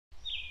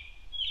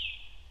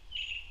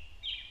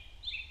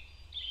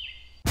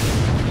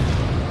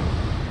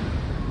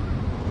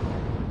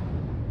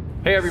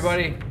Hey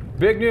everybody,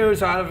 big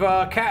news out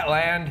of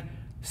Catland.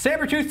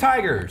 Saber-toothed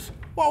tigers.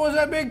 What was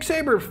that big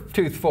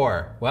saber-tooth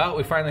for? Well,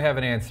 we finally have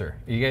an answer.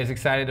 Are you guys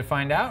excited to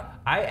find out?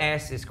 I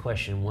ask this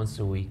question once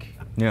a week.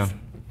 Yeah.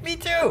 Me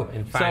too.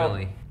 And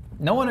finally. So,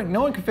 no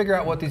one could figure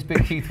out what these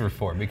big teeth were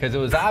for because it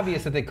was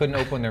obvious that they couldn't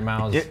open their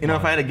mouths. You know,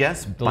 if I had to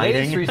guess, the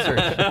biting. latest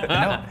research.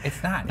 No,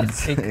 it's not.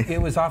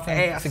 It was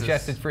often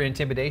suggested for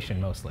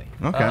intimidation mostly.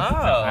 Okay. Oh.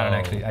 I don't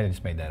actually. I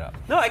just made that up.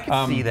 No, I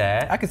can see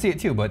that. I can see it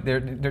too, but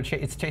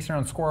it's chasing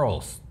around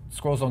squirrels.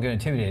 Squirrels don't get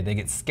intimidated. They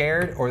get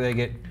scared or they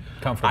get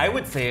comfortable. I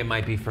would say it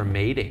might be for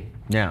mating.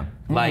 Yeah.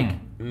 Like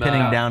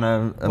Pinning down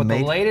a With mate.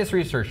 the latest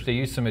research, they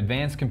used some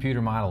advanced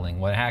computer modeling.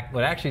 What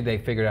actually they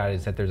figured out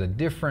is that there's a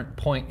different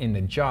point in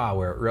the jaw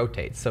where it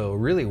rotates. So it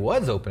really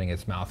was opening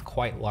its mouth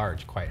quite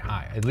large, quite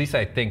high. At least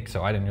I think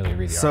so. I didn't really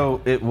read the article.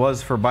 So it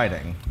was for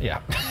biting.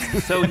 Yeah.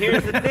 So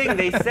here's the thing.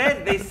 They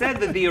said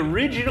that the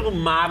original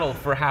model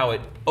for how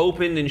it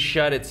opened and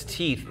shut its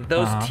teeth,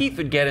 those teeth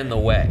would get in the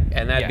way,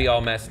 and that'd be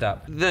all messed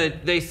up.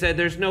 They said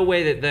there's no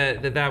way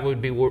that would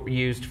be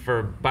used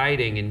for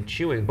biting and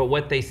chewing. But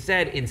what they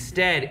said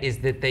instead is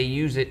that they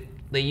used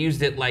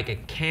it like a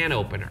can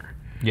opener.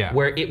 Yeah.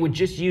 Where it would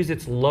just use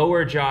its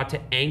lower jaw to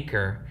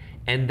anchor,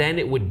 and then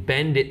it would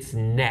bend its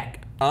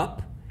neck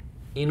up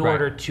in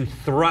order to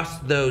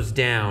thrust those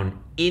down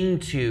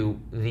into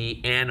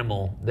the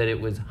animal that it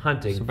was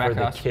hunting for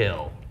the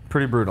kill.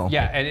 Pretty brutal.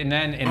 Yeah, and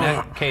then in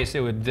that case, it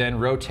would then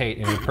rotate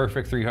in a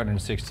perfect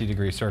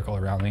 360-degree circle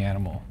around the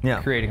animal,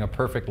 creating a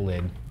perfect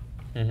lid.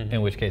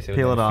 In which case it would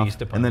peel it then off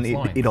feast upon and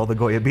then eat all the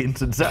Goya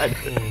beans inside.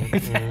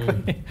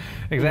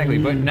 Exactly.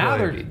 But now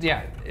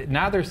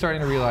they're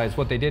starting to realize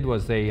what they did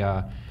was they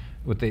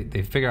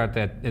figured out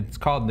that it's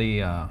called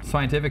the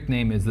scientific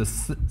name is the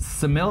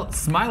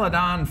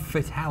Smilodon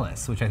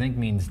fatalis, which I think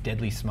means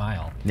deadly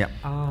smile. Yeah.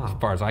 As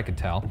far as I could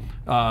tell,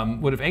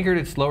 would have anchored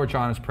its lower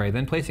jaw on its prey,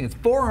 then placing its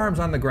forearms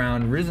on the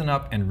ground, risen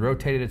up and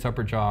rotated its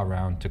upper jaw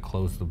around to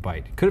close the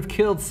bite. It could have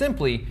killed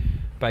simply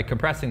by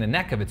compressing the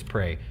neck of its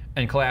prey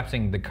and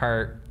collapsing the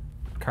carotid,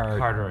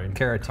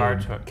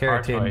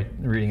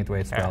 reading it the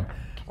way it's spelled,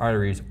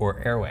 arteries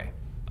or airway.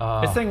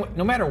 This thing,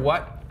 no matter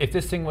what, if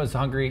this thing was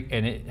hungry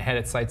and it had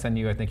its sights on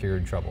you, I think you're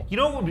in trouble. You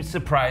know what would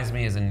surprise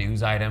me as a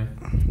news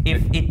item?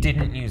 If it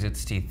didn't use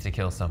its teeth to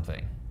kill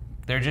something.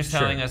 They're just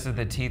telling us that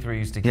the teeth were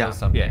used to kill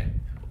something.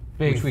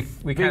 Yeah. Which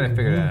we kind of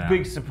figured that out.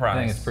 Big surprise. I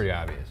think it's pretty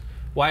obvious.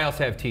 Why else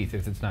have teeth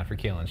if it's not for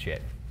killing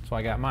shit? That's why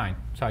I got mine.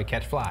 That's how I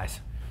catch flies.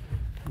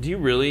 Do you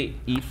really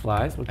eat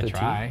flies with the teeth? I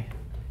try.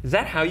 Is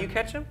that how you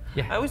catch them?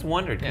 Yeah. I always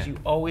wondered because you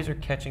always are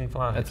catching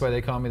flies. That's why they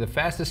call me the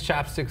fastest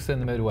chopsticks in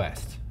the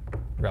Midwest.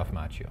 Ralph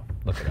Macchio.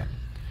 Look it up.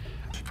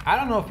 I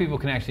don't know if people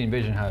can actually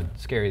envision how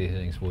scary these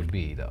things would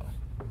be, though.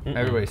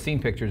 Everybody's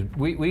seen pictures.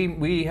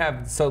 We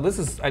have, so this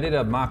is, I did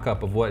a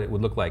mock-up of what it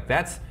would look like.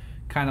 That's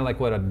kind of like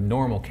what a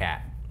normal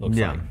cat looks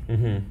like.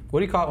 What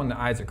do you call it when the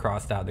eyes are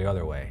crossed out the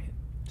other way?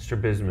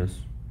 Strabismus.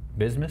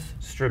 Bismus?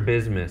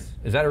 Strabismus.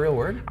 Is that a real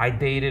word? I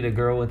dated a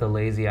girl with a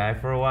lazy eye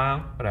for a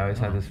while, but I always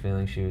had this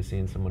feeling she was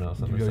seeing someone else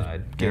on the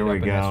side. There we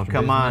go.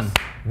 Come on.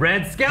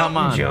 Red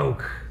Skelton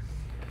joke.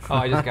 Oh,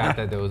 I just got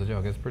that. That was a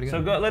joke. That's pretty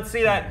good. So let's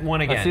see that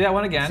one again. Let's see that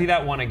one again. See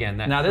that one again.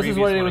 That now this is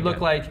what it would look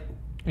like.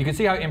 You can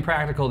see how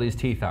impractical these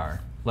teeth are.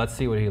 Let's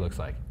see what he looks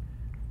like.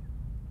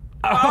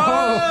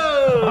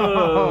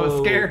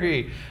 Oh,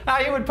 scary.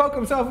 He would poke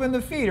himself in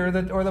the feet or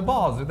the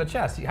balls or the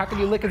chest. How could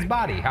you lick his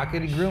body? How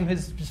could he groom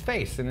his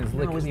face and his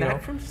lick? Was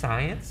that from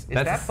Science? Is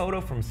that photo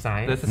from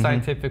Science? That's a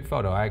scientific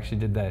photo. I actually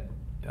did that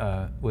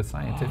with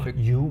scientific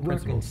You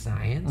work in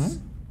science?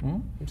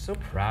 I'm so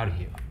proud of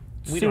you.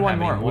 We see one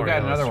more. We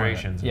got another one.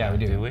 Yeah,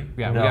 we do. We?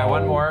 Yeah, we got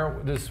one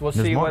more. We'll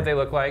see what they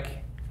look like.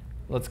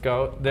 Let's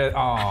go. They're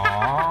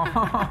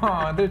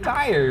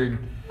tired.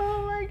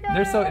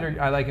 They're so.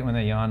 I like it when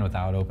they yawn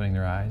without opening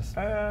their eyes.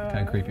 Kind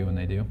of creepy when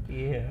they do.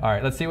 Yeah. All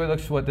right, let's see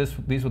what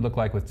these would look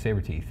like with saber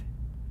teeth.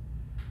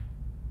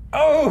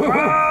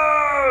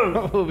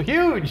 Oh,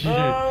 huge!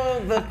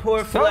 Oh, the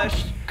poor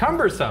flesh.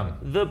 Cumbersome.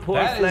 The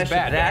poor flesh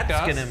that's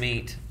gonna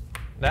meet.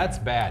 That's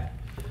bad.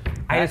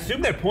 I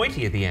assume they're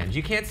pointy at the end.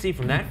 You can't see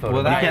from that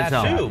photo. Well, you can't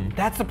tell.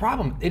 That's the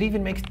problem. It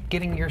even makes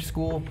getting your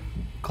school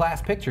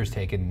class pictures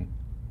taken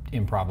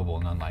improbable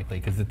and unlikely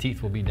because the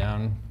teeth will be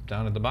down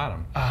at the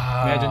bottom.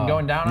 Imagine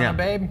going down on a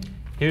babe.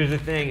 Here's the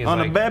thing: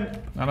 on a babe.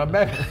 On a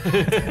babe.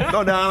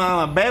 Go down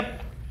on a babe.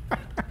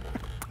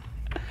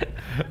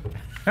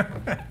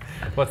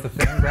 What's the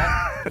thing,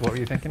 Brad? What were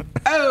you thinking?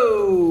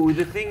 Oh,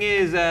 the thing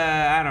is,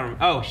 I don't know.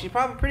 Oh, she's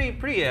probably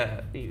pretty.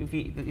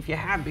 If you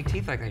have big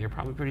teeth like that, you're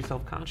probably pretty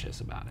self-conscious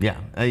about it. Yeah,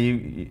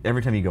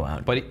 every time you go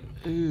out. But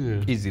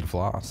easy to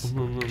floss.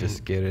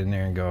 Just get in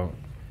there and go.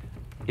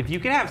 If you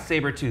could have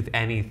saber-tooth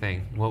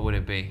anything, what would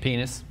it be?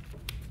 Penis.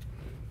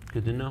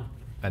 Good to know.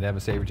 I'd have a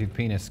saber-tooth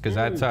penis because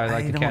that's how I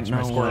like to catch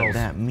my squirrels. I don't know what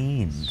that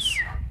means.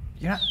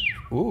 Yeah.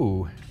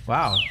 Ooh.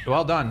 Wow.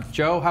 Well done,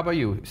 Joe. How about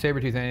you?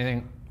 Saber-tooth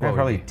anything?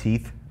 Probably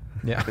teeth.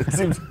 Yeah. It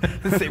seems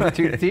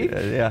saber-tooth teeth.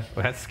 Yeah.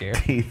 Well, that's scary.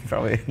 Teeth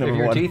probably. If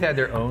your teeth had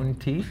their own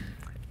teeth.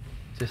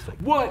 Just like,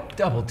 What?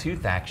 Double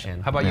tooth action.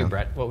 how about you, Yeah.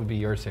 Brett? What would be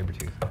your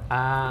saber-tooth?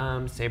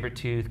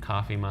 Saber-tooth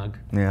coffee mug.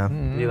 Yeah.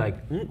 Be like,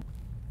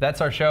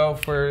 That's our show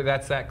for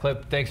That's That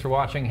Clip. Thanks for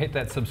watching. Hit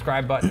that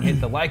subscribe button. Hit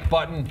the like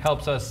button.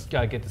 Helps us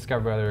get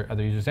discovered by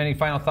other users. Any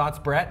final thoughts,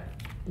 Brett?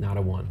 not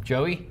a one.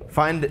 Joey?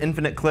 Find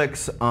infinite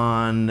clicks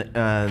on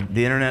the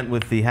internet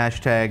with the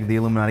hashtag The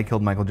Illuminati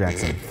Killed Michael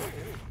Jackson.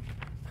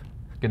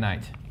 Good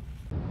night.